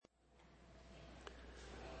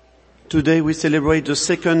Today we celebrate the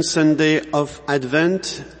second Sunday of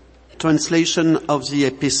Advent, translation of the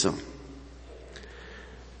Epistle.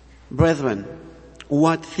 Brethren,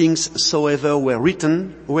 what things soever were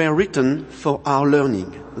written for our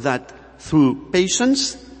learning, that through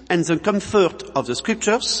patience and the comfort of the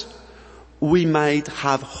Scriptures, we might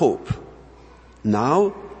have hope.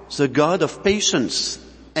 Now, the God of patience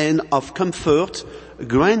and of comfort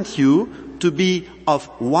grant you to be of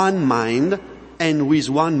one mind, and with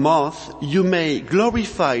one mouth you may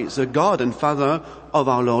glorify the God and Father of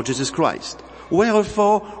our Lord Jesus Christ.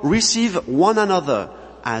 Wherefore receive one another,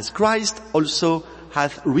 as Christ also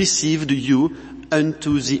hath received you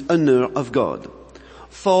unto the honor of God.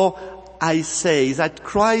 For I say that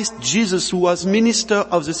Christ Jesus was minister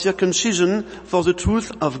of the circumcision for the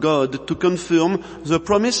truth of God, to confirm the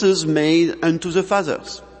promises made unto the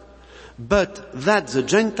fathers, but that the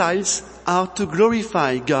Gentiles are to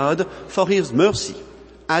glorify God for his mercy.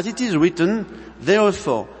 As it is written,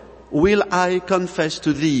 therefore will I confess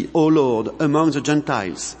to thee, O Lord, among the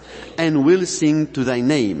Gentiles, and will sing to thy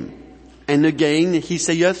name. And again he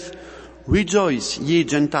saith, rejoice, ye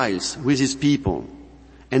Gentiles, with his people.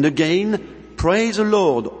 And again, praise the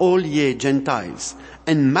Lord, all ye Gentiles,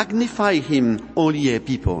 and magnify him, all ye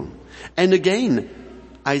people. And again,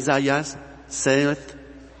 Isaiah saith,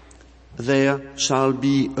 there shall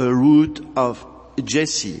be a root of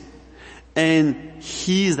Jesse, and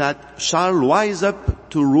he that shall rise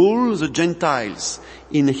up to rule the Gentiles.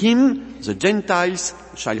 In him the Gentiles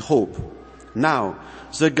shall hope. Now,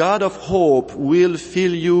 the God of hope will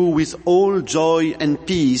fill you with all joy and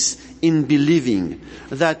peace in believing,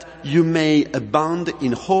 that you may abound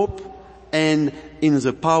in hope and in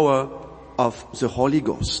the power of the Holy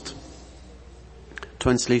Ghost.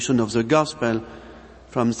 Translation of the Gospel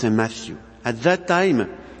from St. Matthew. At that time,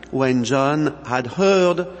 when John had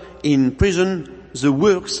heard in prison the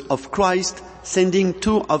works of Christ, sending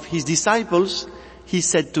two of his disciples, he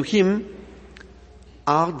said to him,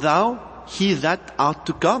 art thou he that art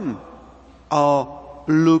to come, or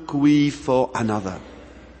look we for another?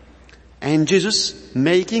 And Jesus,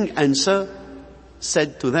 making answer,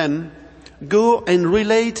 said to them, go and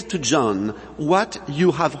relate to John what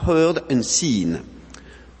you have heard and seen.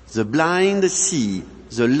 The blind see,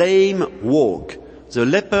 the lame walk, the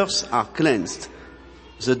lepers are cleansed,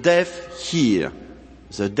 the deaf hear,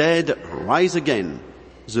 the dead rise again,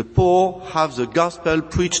 the poor have the gospel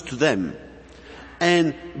preached to them.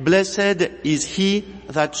 And blessed is he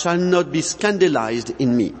that shall not be scandalized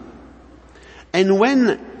in me. And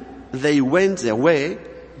when they went their way,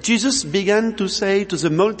 Jesus began to say to the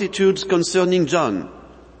multitudes concerning John,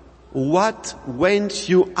 what went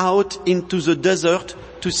you out into the desert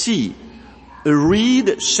to see? A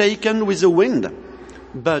reed shaken with the wind.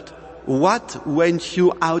 But what went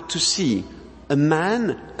you out to see? A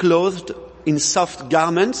man clothed in soft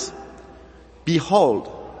garments?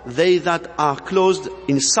 Behold, they that are clothed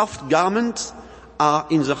in soft garments are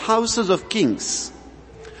in the houses of kings.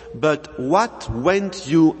 But what went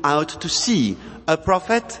you out to see? A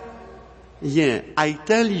prophet? Yea, I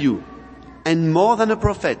tell you, and more than a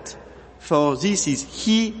prophet, for this is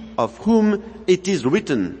he of whom it is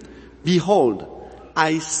written, behold,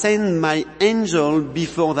 I send my angel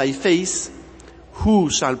before thy face, who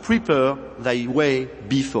shall prepare thy way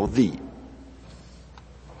before thee.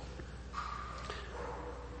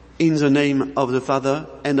 In the name of the Father,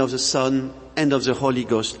 and of the Son, and of the Holy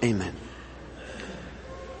Ghost. Amen.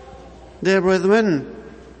 Dear brethren,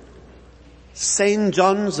 Saint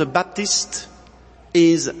John the Baptist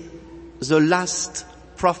is the last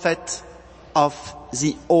prophet of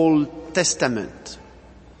the Old Testament.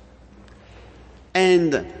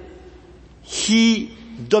 And he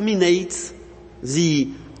dominates the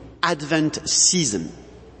Advent season.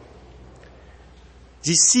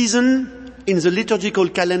 This season in the liturgical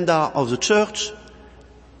calendar of the Church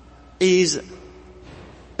is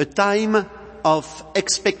a time of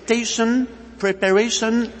expectation,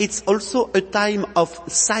 preparation. It's also a time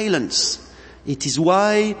of silence. It is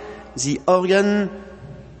why the organ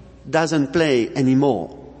doesn't play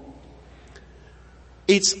anymore.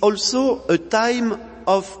 It's also a time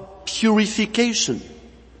of purification.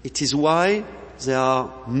 It is why there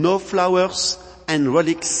are no flowers and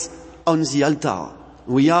relics on the altar.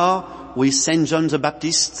 We are with Saint John the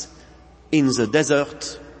Baptist in the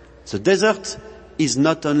desert. The desert is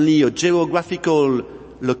not only a geographical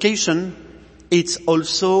location, it's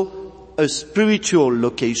also a spiritual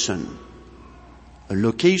location, a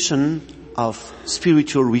location of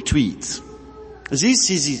spiritual retreat. This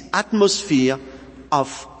is the atmosphere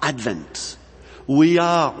of Advent. We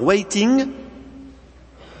are waiting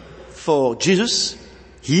for Jesus.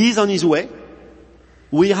 He is on his way.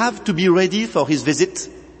 We have to be ready for his visit.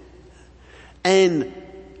 And,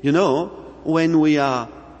 when we are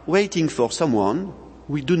waiting for someone,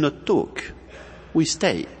 we do not talk. We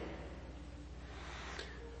stay.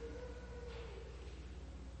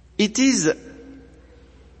 It is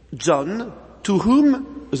John to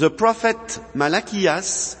whom the prophet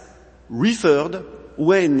Malachias referred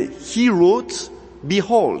when he wrote,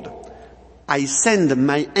 "Behold, I send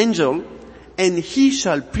my angel, and he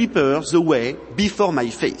shall prepare the way before my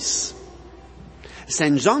face."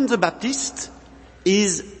 Saint John the Baptist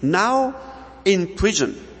is now in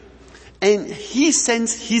prison, and he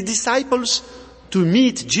sends his disciples to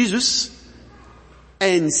meet Jesus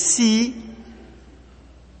and see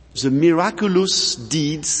the miraculous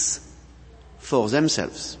deeds for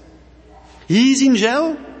themselves. He is in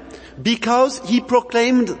jail because he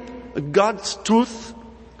proclaimed God's truth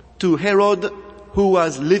to Herod, who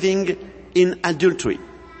was living in adultery.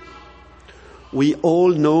 We all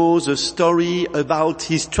know the story about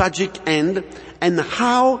his tragic end and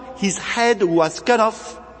how his head was cut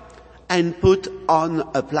off and put on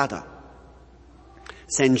a platter.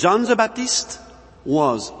 Saint John the Baptist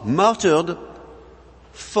was martyred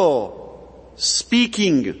for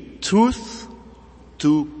speaking truth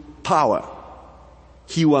to power.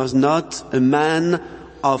 He was not a man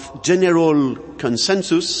of general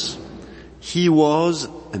consensus. He was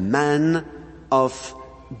a man of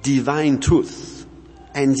divine truth.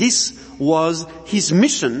 And this was his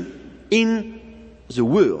mission in the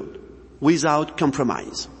world without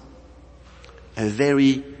compromise. A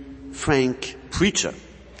very frank preacher.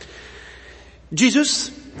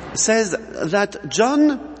 Jesus says that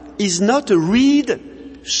John is not a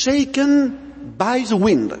reed shaken by the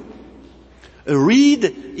wind. A reed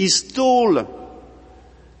is tall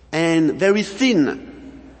and very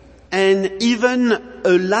thin, and even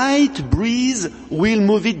a light breeze will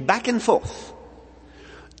move it back and forth.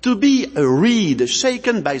 To be a reed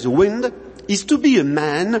shaken by the wind is to be a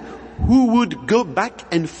man who would go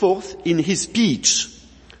back and forth in his speech.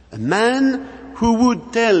 A man who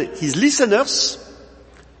would tell his listeners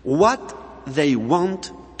what they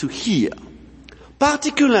want to hear,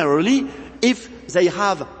 particularly if they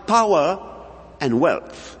have power and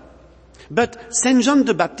wealth. But Saint John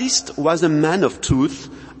the Baptist was a man of truth,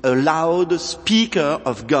 a loud speaker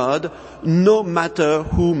of God, no matter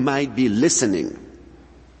who might be listening.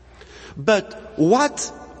 But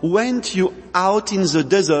what went you out in the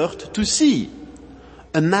desert to see?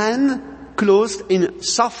 A man clothed in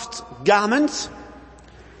soft garments?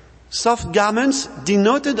 Soft garments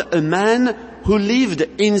denoted a man who lived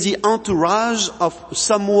in the entourage of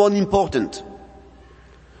someone important.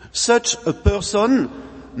 Such a person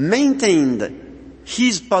maintained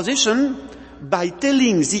his position by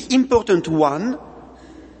telling the important one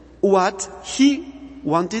what he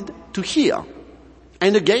wanted to hear.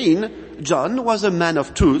 And again, John was a man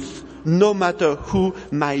of truth, no matter who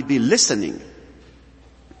might be listening.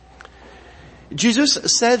 Jesus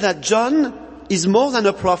said that John is more than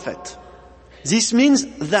a prophet. This means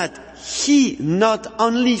that he not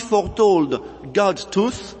only foretold God's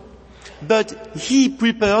truth, but he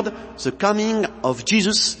prepared the coming of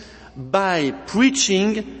Jesus by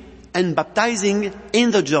preaching and baptizing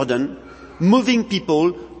in the Jordan, moving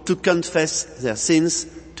people to confess their sins,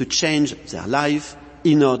 to change their life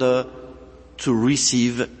in order to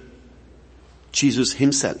receive Jesus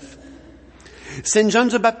himself. Saint John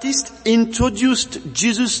the Baptist introduced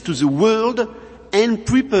Jesus to the world and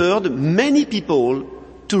prepared many people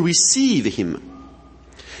to receive him.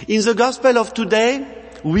 In the Gospel of today,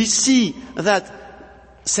 we see that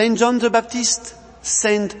Saint John the Baptist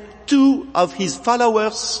sent 2 of his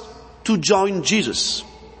followers to join Jesus.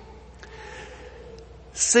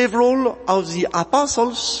 Several of the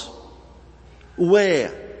apostles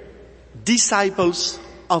were disciples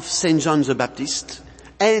of Saint John the Baptist,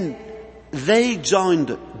 and they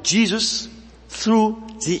joined Jesus through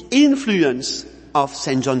the influence of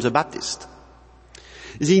Saint John the Baptist.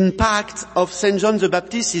 The impact of Saint John the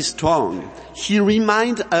Baptist is strong. He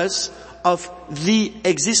reminds us of the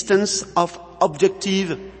existence of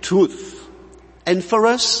objective truth. And for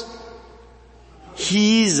us,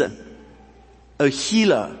 he is a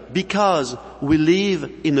healer because we live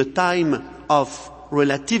in a time of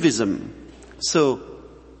relativism. So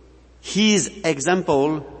his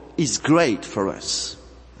example is great for us.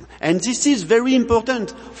 And this is very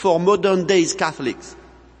important for modern days Catholics.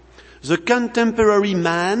 The contemporary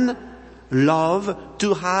man loves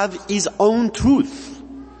to have his own truth.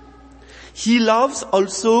 He loves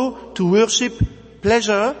also to worship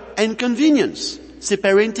pleasure and convenience,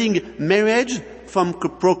 separating marriage from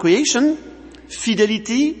procreation,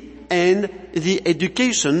 fidelity, and the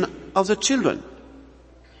education of the children.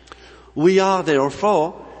 We are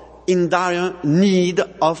therefore in dire need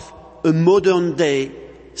of a modern day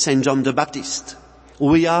St. John the Baptist.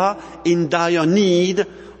 We are in dire need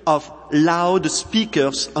of loud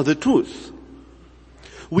speakers of the truth.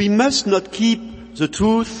 We must not keep the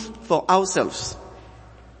truth for ourselves,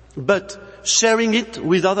 but sharing it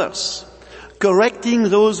with others, correcting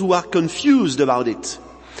those who are confused about it,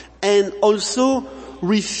 and also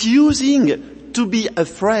refusing to be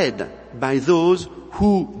afraid by those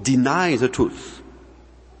who deny the truth.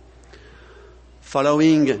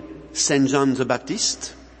 Following St. John the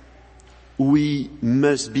Baptist, we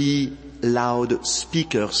must be loud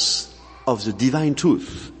speakers of the divine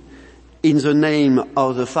truth. In the name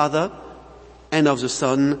of the Father, and of the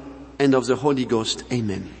Son, and of the Holy Ghost.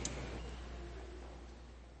 Amen.